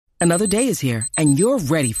Another day is here, and you're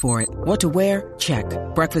ready for it. What to wear? Check.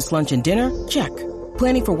 Breakfast, lunch, and dinner? Check.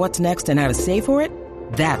 Planning for what's next and how to save for it?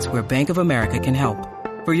 That's where Bank of America can help.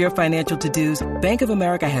 For your financial to-dos, Bank of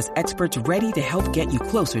America has experts ready to help get you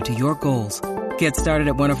closer to your goals. Get started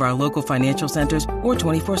at one of our local financial centers or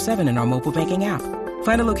 24/7 in our mobile banking app.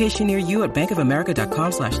 Find a location near you at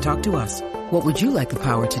bankofamerica.com/talktous. What would you like the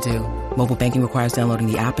power to do? Mobile banking requires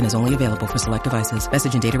downloading the app and is only available for select devices.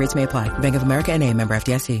 Message and data rates may apply. Bank of America N.A., member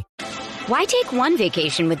FDIC. Why take one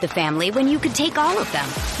vacation with the family when you could take all of them?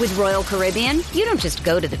 With Royal Caribbean, you don't just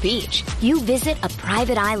go to the beach. You visit a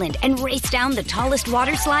private island and race down the tallest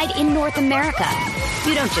water slide in North America.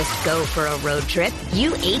 You don't just go for a road trip.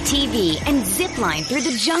 You ATV and zip line through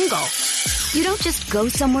the jungle. You don't just go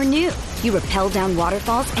somewhere new. You rappel down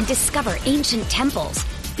waterfalls and discover ancient temples.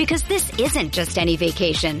 Because this isn't just any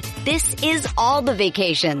vacation. This is all the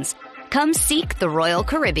vacations. Come seek the Royal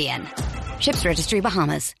Caribbean. Ships Registry,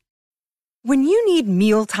 Bahamas. When you need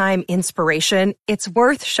mealtime inspiration, it's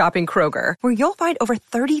worth shopping Kroger, where you'll find over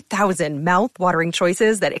 30,000 mouth-watering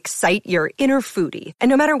choices that excite your inner foodie. And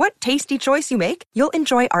no matter what tasty choice you make, you'll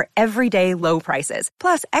enjoy our everyday low prices,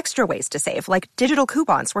 plus extra ways to save, like digital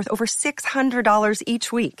coupons worth over $600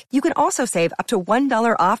 each week. You can also save up to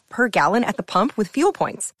 $1 off per gallon at the pump with fuel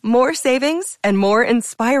points. More savings and more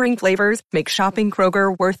inspiring flavors make shopping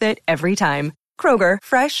Kroger worth it every time. Kroger,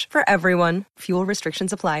 fresh for everyone. Fuel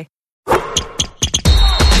restrictions apply.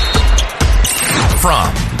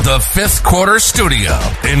 From the Fifth Quarter Studio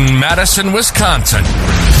in Madison, Wisconsin,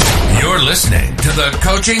 you're listening to the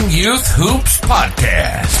Coaching Youth Hoops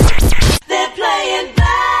Podcast. They're playing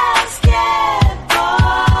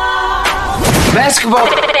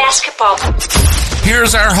basketball.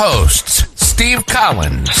 Here's our hosts, Steve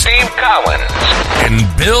Collins,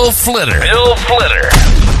 and Bill Flitter.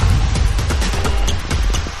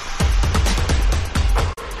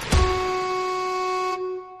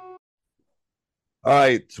 All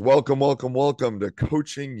right, welcome to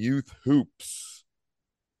Coaching Youth Hoops.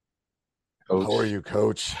 Coach. How are you,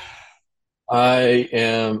 Coach? I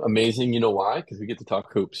am amazing. You know why? Because we get to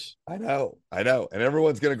talk hoops. I know. And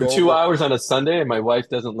everyone's going to go for 2 hours on a Sunday, and my wife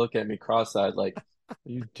doesn't look at me cross-eyed like, what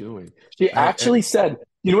are you doing? She actually said,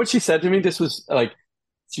 you know what she said to me? This was like,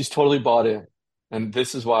 she's totally bought in. And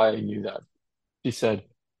this is why I knew that. She said,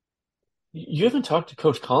 you haven't talked to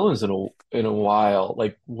Coach Collins in a while.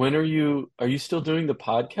 Like, when are you still doing the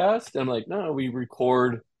podcast? And I'm like, no, we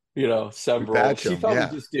record, several. She thought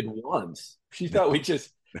we just did once. She thought we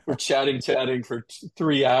just were chatting for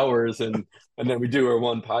 3 hours and then we do our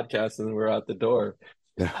one podcast and then we're out the door.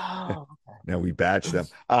 Oh, okay. Now we batch them.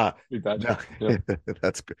 We batch them. Yeah.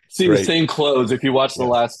 That's good. See, great. The same clothes. If you watch the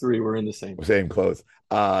last three, we're in the same clothes.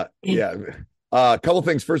 Yeah. A couple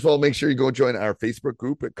things. First of all, make sure you go join our Facebook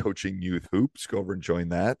group at Coaching Youth Hoops. Go over and join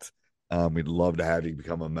that. We'd love to have you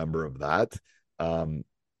become a member of that.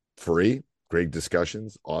 Free, great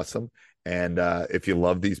discussions, awesome. And if you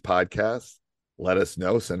love these podcasts, let us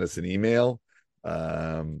know. Send us an email.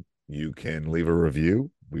 You can leave a review.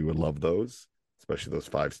 We would love those, especially those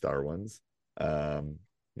 5-star ones. You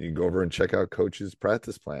can go over and check out Coach's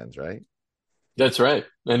practice plans, right? That's right.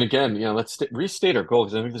 And again, let's restate our goal,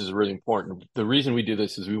 because I think this is really important. The reason we do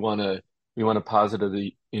this is we want to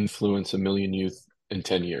positively influence 1 million youth in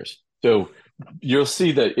 10 years. So you'll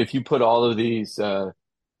see that if you put all of these,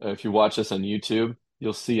 if you watch us on YouTube,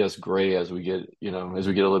 you'll see us gray as we get a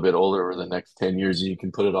little bit older over the next 10 years, and you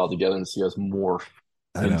can put it all together and see us morph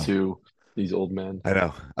into these old men. I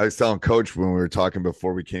know. I was telling Coach when we were talking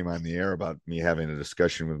before we came on the air about me having a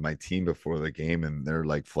discussion with my team before the game, and they're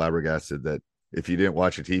like flabbergasted that if you didn't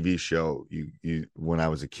watch a TV show, you when I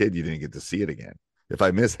was a kid, you didn't get to see it again. If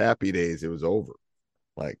I miss Happy Days, it was over.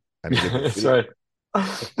 Like, I didn't get to see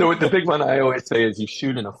That's right. The big one I always say is you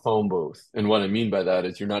shoot in a phone booth. And what I mean by that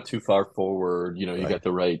is you're not too far forward. You got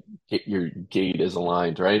the right, your gate is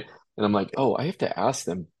aligned, right? And I'm like, I have to ask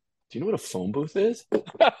them, do you know what a phone booth is? So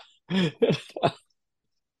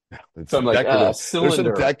I'm like,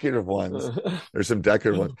 cylinder. There's some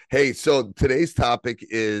decorative ones. Hey, so today's topic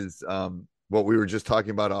is what we were just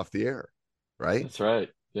talking about off the air, right? That's right.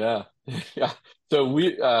 Yeah. Yeah. So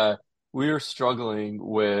we are struggling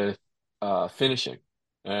with finishing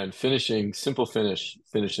simple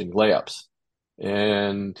finishing layups.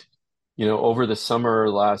 And, over the summer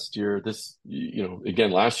last year, last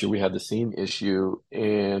year we had the same issue,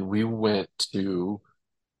 and we went to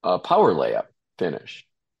a power layup finish.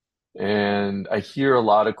 And I hear a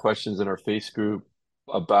lot of questions in our face group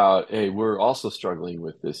about, hey, we're also struggling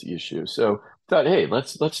with this issue. So I thought, hey,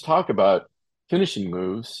 let's talk about finishing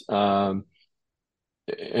moves and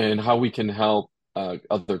how we can help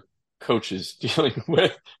other coaches dealing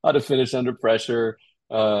with how to finish under pressure.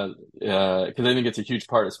 Because I think it's a huge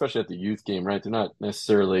part, especially at the youth game, right? They're not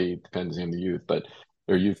necessarily depends on the youth, but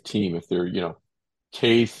their youth team, if they're,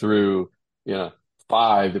 K through,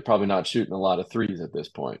 5, they're probably not shooting a lot of threes at this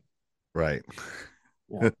point. Right.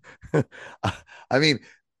 Yeah. I mean,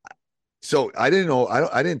 so I didn't know,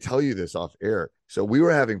 I didn't tell you this off air. So we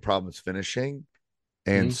were having problems finishing.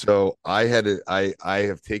 And so I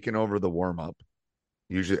have taken over the warm up.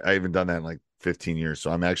 Usually I haven't done that in like 15 years.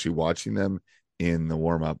 So I'm actually watching them in the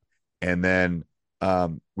warm up. And then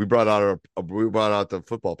we brought out the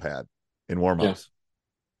football pad in warm ups.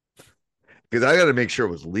 Because I got to make sure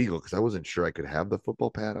it was legal, because I wasn't sure I could have the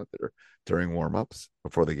football pad out there during warm ups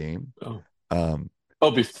before the game.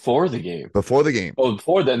 Before the game. Before the game. Oh,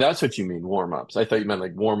 before then, that's what you mean, warm-ups. I thought you meant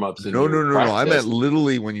like warm-ups. No. I meant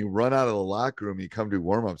literally when you run out of the locker room, you come to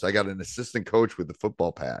warm-ups. I got an assistant coach with the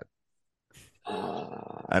football pad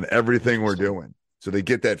on everything we're doing. So they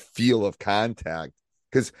get that feel of contact,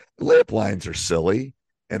 because layup lines are silly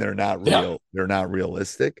and they're not real. Yeah. They're not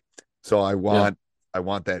realistic. So I want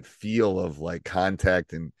that feel of like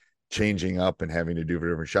contact and changing up and having to do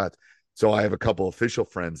different shots. So I have a couple official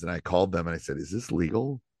friends, and I called them and I said, is this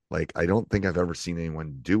legal? Like, I don't think I've ever seen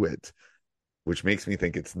anyone do it, which makes me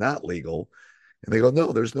think it's not legal. And they go,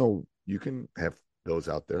 no, there's no, you can have those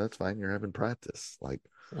out there. That's fine. You're having practice. Like,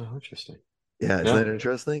 oh, interesting. Yeah. Isn't that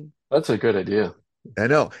interesting? That's a good idea. I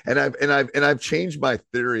know. And I've changed my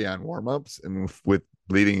theory on warmups, and with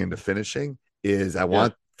leading into finishing is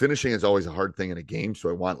finishing is always a hard thing in a game. So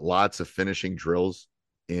I want lots of finishing drills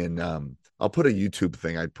in, I'll put a YouTube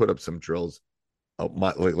thing. I'd put up some drills,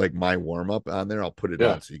 like my warm up on there. I'll put it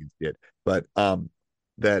on so you can see it. But I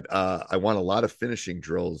want a lot of finishing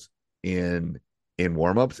drills in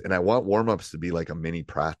warm ups, and I want warm ups to be like a mini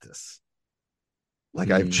practice.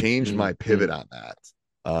 Like I've changed my pivot on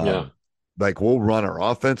that. Like we'll run our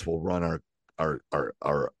offense, we'll run our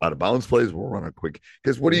out of bounds plays, we'll run our quick.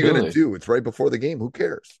 Because what are you going to do? It's right before the game. Who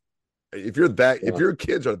cares? If your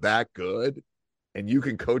kids are that good, and you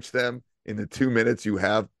can coach them in the 2 minutes you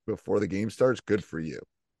have before the game starts, good for you.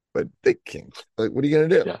 But they can't. Like, what are you going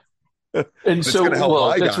to do? Yeah. And so,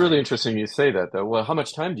 that's really interesting you say that, though. Well, how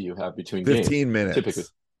much time do you have between 15 games? minutes. Typically.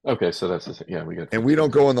 Okay, so that's the thing. Yeah, we got. And we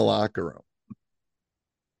don't go in the locker room.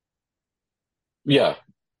 Yeah.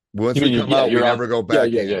 Once we come out, we never go back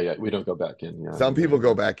in. Yeah. We don't go back in. Yeah. Some people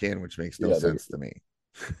go back in, which makes no sense to me.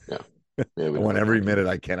 Yeah. I want every minute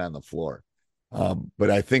I can on the floor.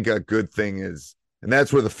 But I think a good thing is, and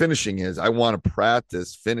that's where the finishing is. I want to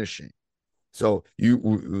practice finishing. So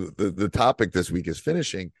the topic this week is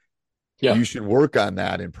finishing. Yeah. You should work on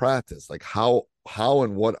that in practice. Like how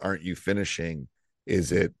and what aren't you finishing?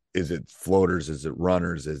 Is it floaters? Is it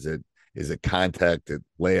runners? Is it contact at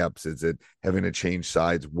layups? Is it having to change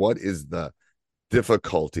sides? What is the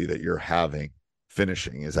difficulty that you're having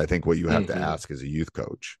finishing is, I think, what you have to ask as a youth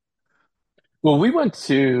coach. Well, we went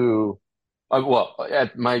to,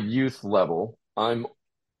 at my youth level,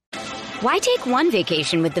 Why take one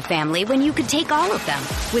vacation with the family when you could take all of them?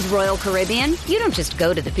 With Royal Caribbean, you don't just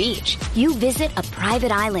go to the beach. You visit a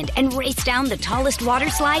private island and race down the tallest water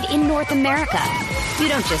slide in North America. You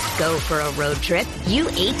don't just go for a road trip. You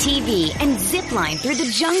ATV and zip line through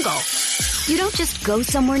the jungle. You don't just go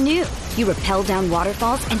somewhere new. You rappel down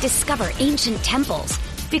waterfalls and discover ancient temples.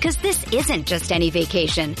 Because this isn't just any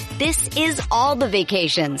vacation. This is all the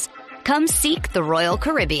vacations. Come seek the Royal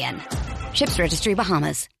Caribbean. Ships Registry,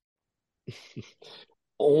 Bahamas.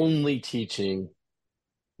 Only teaching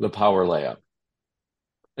the power layup.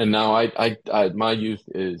 And now I my youth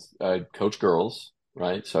is, I coach girls,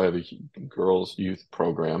 right? So I have a girls youth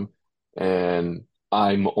program, and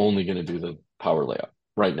I'm only going to do the power layup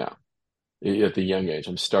right now at the young age.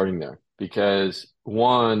 I'm starting there because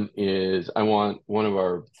one of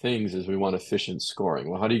our things is we want efficient scoring.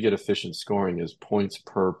 Well, how do you get efficient scoring is points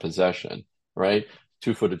per possession, right?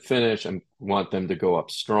 2-footed finish, and want them to go up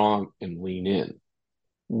strong and lean in.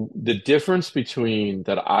 The difference between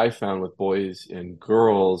that I found with boys and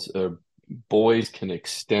girls, boys can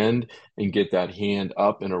extend and get that hand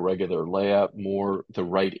up in a regular layup, more the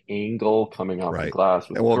right angle coming off the glass.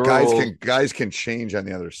 And well, girls, guys can change on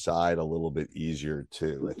the other side a little bit easier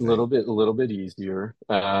too. I think. A little bit easier.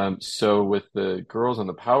 So with the girls on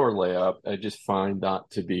the power layup, I just find that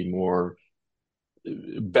to be more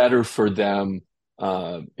better for them.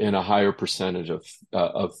 In a higher percentage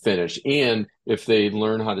of finish. And if they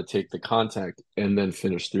learn how to take the contact and then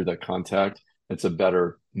finish through that contact, it's a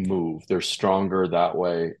better move. They're stronger that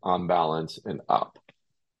way on balance and up.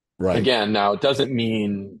 Right. Again, now it doesn't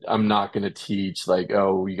mean I'm not going to teach like,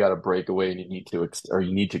 oh, you got a breakaway and you need to, or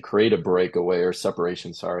you need to create a breakaway or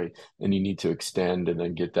separation, sorry, and you need to extend and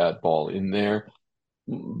then get that ball in there.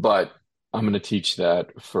 But I'm going to teach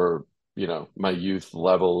that for, my youth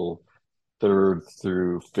level, 3rd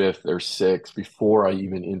through 5th or 6th, before I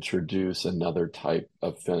even introduce another type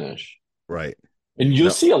of finish. Right. And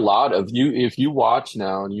you'll see a lot of if you watch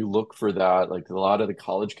now and you look for that, like a lot of the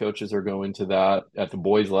college coaches are going to that at the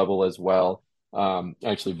boys level as well.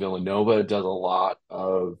 Actually, Villanova does a lot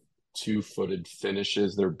of 2-footed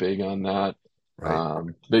finishes. They're big on that.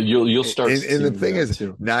 Right. But you'll start. And the thing is,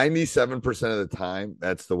 too. 97% of the time,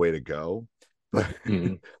 that's the way to go.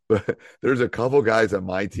 But there's a couple guys on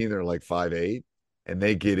my team that are like 5'8", and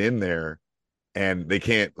they get in there and they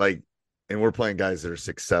can't and we're playing guys that are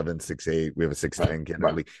 6'7", 6'8". We have a 6'10" kid in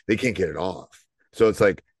our league. They can't get it off. So it's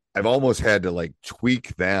like I've almost had to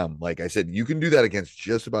tweak them. Like I said, you can do that against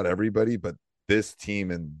just about everybody, but this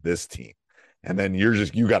team and this team. And then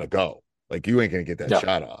you got to go. Like you ain't going to get that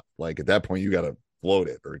shot off. Like at that point, you got to float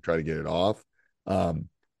it or try to get it off.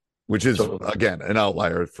 Which is, again, an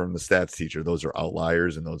outlier from the stats teacher. Those are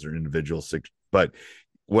outliers and those are individual. But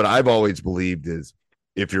what I've always believed is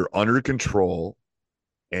if you're under control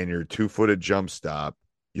and your 2-footed jump stop,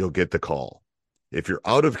 you'll get the call. If you're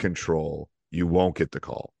out of control, you won't get the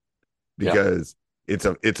call because it's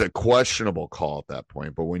a questionable call at that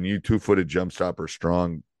point. But when you 2-footed jump stop or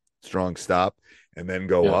strong stop and then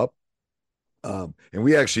go up, and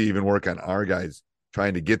we actually even work on our guys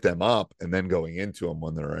trying to get them up and then going into them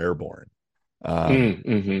when they're airborne.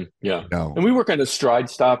 And we work on a stride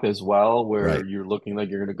stop as well, where you're looking like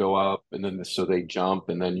you're going to go up, and then so they jump,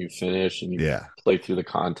 and then you finish, and you play through the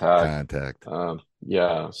contact. So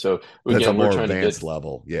that's a more advanced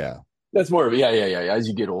level. That's more of As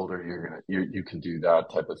you get older, you can do that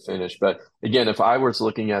type of finish. But again, if I was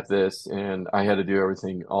looking at this and I had to do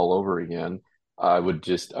everything all over again, I would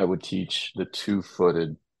teach the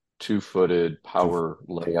 2-footed power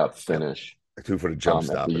layup finish. A 2-footed jump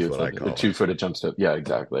stop is what I call it. The 2-footed jump stop. Yeah,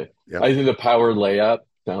 exactly. Yep. I think the power layup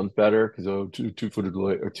sounds better because 2-footed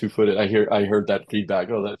or 2-footed. I heard that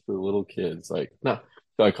feedback. Oh, that's for little kids. Like, no,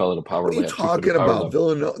 so I call it a power layup. What are you talking about,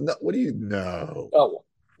 Villanova? No, what do you know? Oh,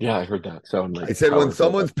 yeah, I heard that. So I said when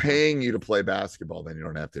someone's paying you to play basketball, then you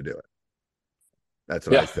don't have to do it. That's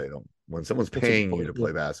what I say. When someone's paying you to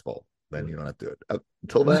play basketball, then you don't have to do it.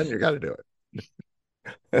 Until then, you got to do it.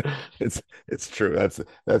 It's true.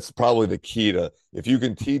 That's probably the key to if you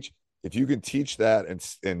can teach that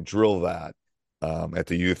and drill that at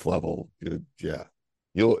the youth level.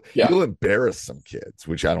 You'll embarrass some kids,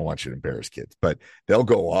 which I don't want you to embarrass kids, but they'll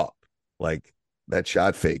go up like that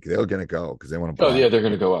shot fake. They're gonna go because they want to. Oh yeah, they're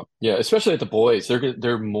gonna go up. Yeah, especially at the boys,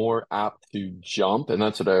 they're more apt to jump, and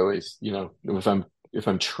that's what I always if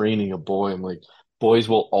I'm training a boy, I'm like, boys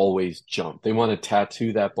will always jump. They want to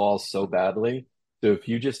tattoo that ball so badly. So if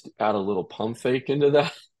you just add a little pump fake into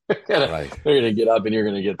that, they're going to get up and you're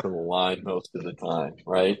going to get to the line most of the time,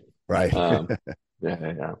 right? Right.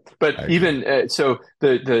 But even so,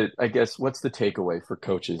 I guess what's the takeaway for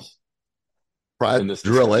coaches in this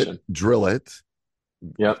discussion? Drill it.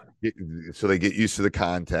 Yep. So they get used to the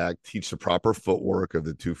contact. Teach the proper footwork of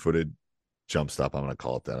the 2-footed jump stop. I'm going to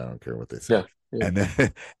call it that. I don't care what they say. Yeah.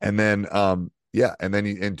 And then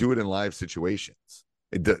do it in live situations.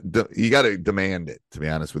 You got to demand it, to be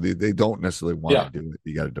honest with you. They don't necessarily want to do it.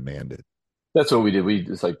 You got to demand it. That's what we did.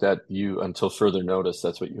 It's like that. Until further notice,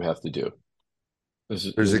 that's what you have to do.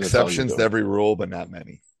 There's exceptions to every rule, but not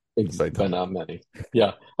many. But not many.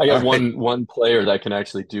 Yeah. I got one player that can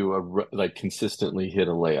actually do consistently hit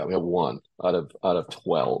a layup. We have one out of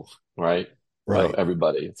 12, right? Right. So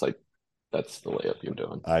everybody, it's like, that's the layup you're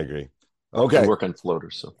doing. I agree. Okay. We work on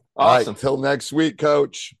floaters. So awesome. All right, till next week,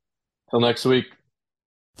 Coach. Till next week.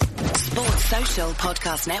 Sports Social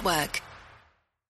Podcast Network.